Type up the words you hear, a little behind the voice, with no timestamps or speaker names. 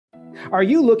Are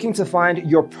you looking to find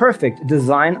your perfect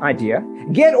design idea?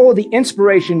 Get all the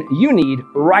inspiration you need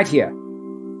right here.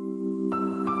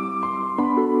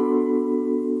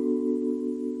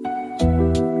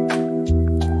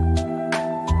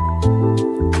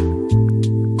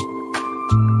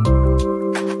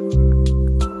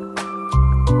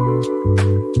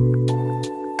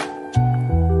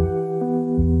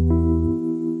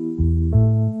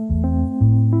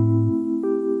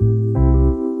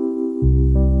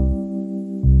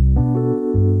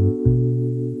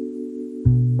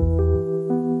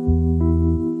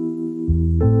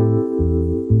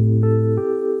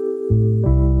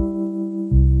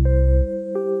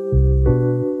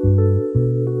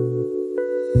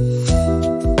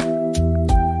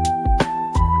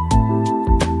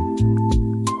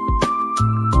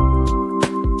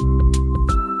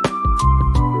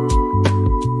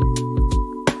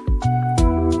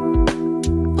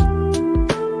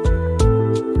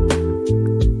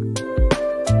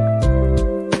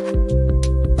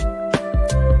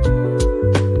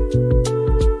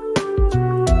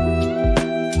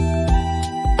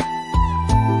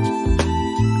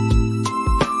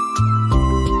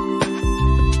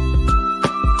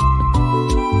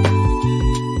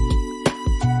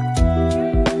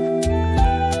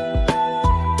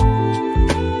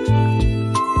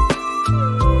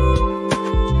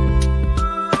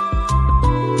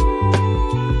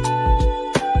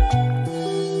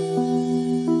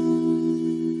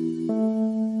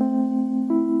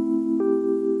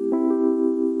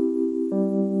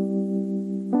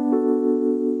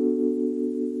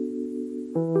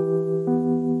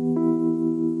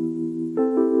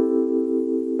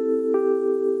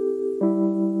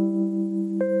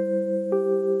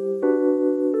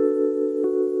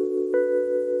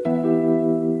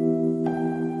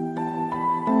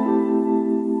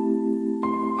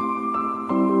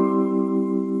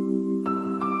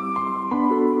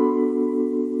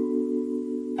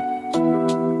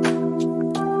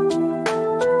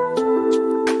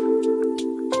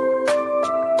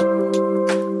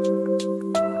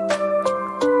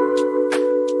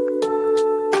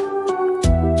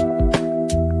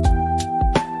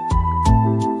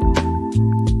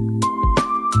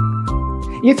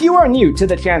 If you are new to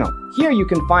the channel, here you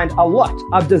can find a lot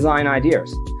of design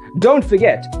ideas. Don't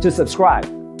forget to subscribe.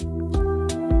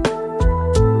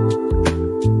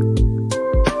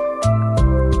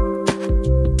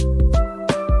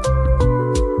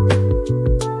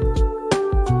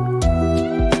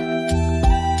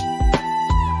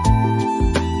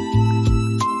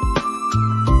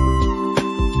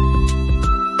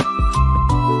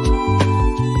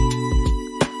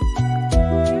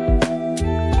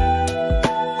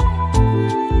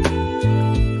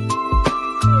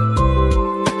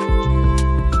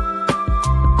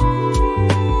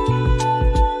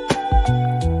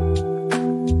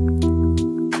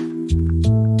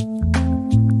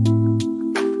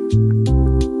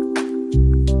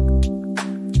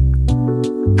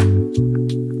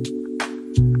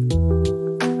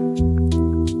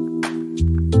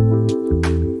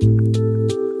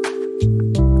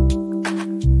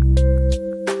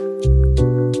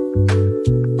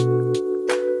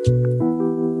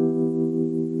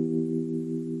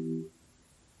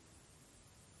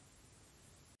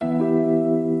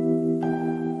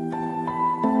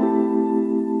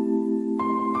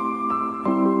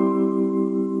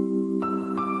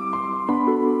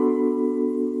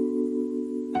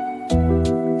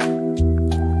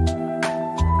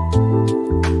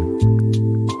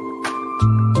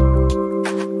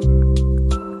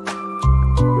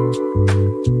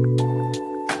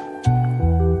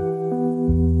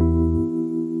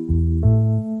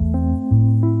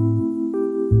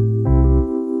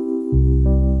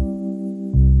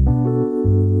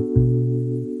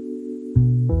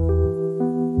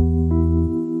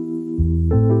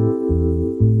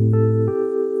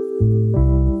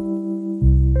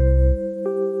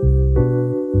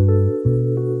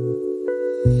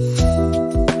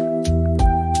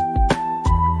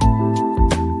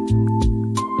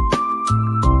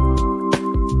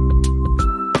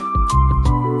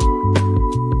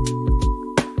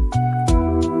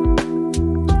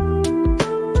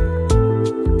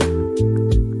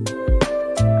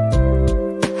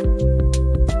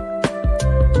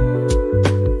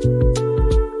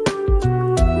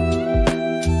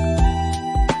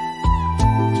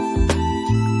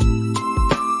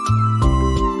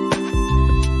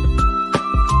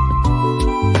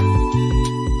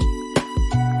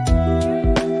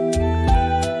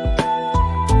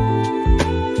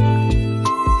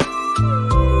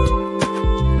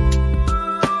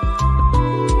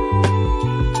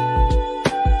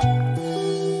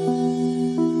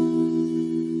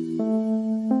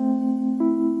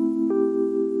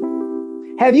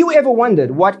 Have you ever wondered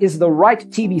what is the right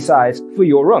TV size for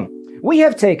your room? We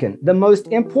have taken the most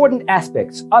important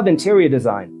aspects of interior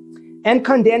design and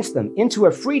condensed them into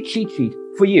a free cheat sheet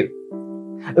for you.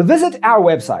 Visit our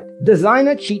website,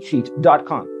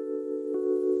 designercheatsheet.com.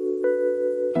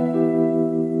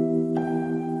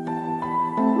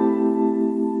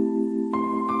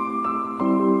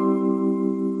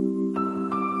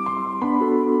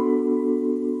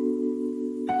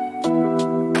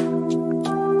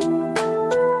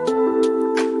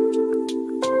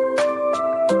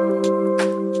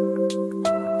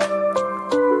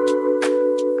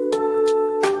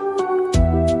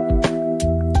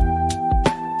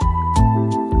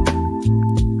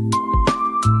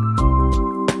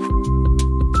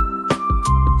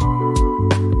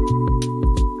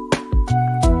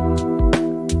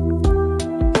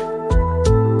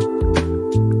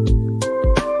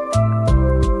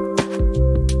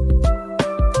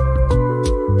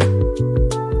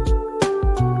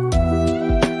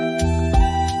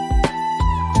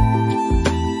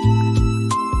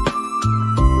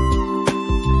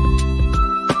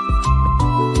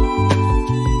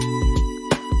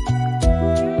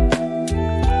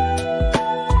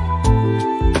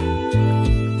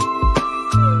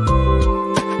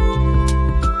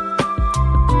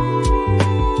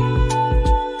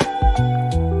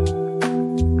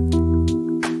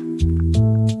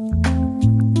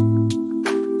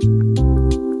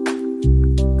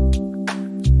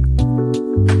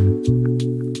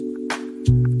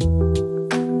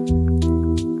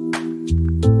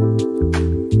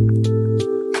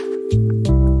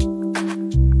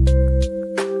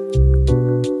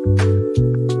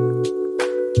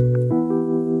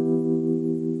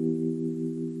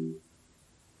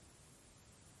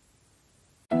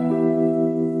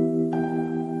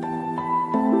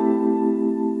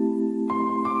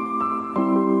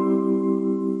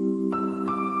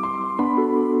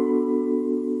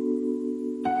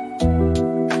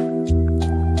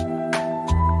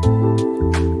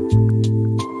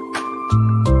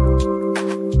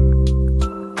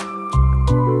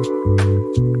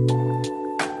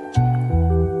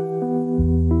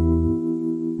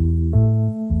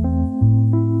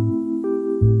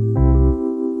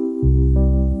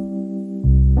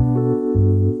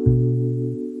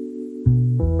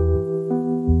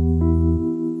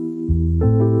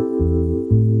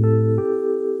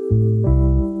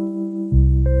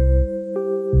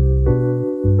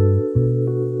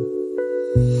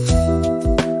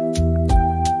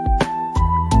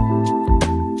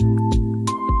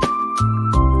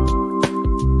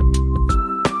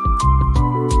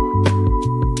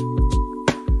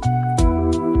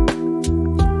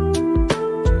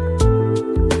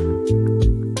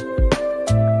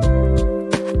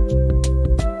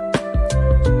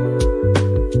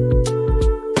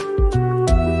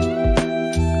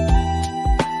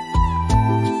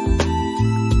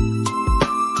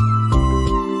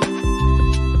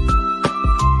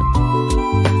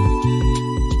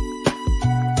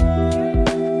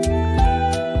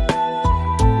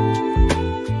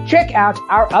 Check out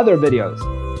our other videos.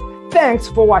 Thanks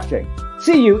for watching.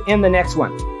 See you in the next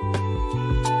one.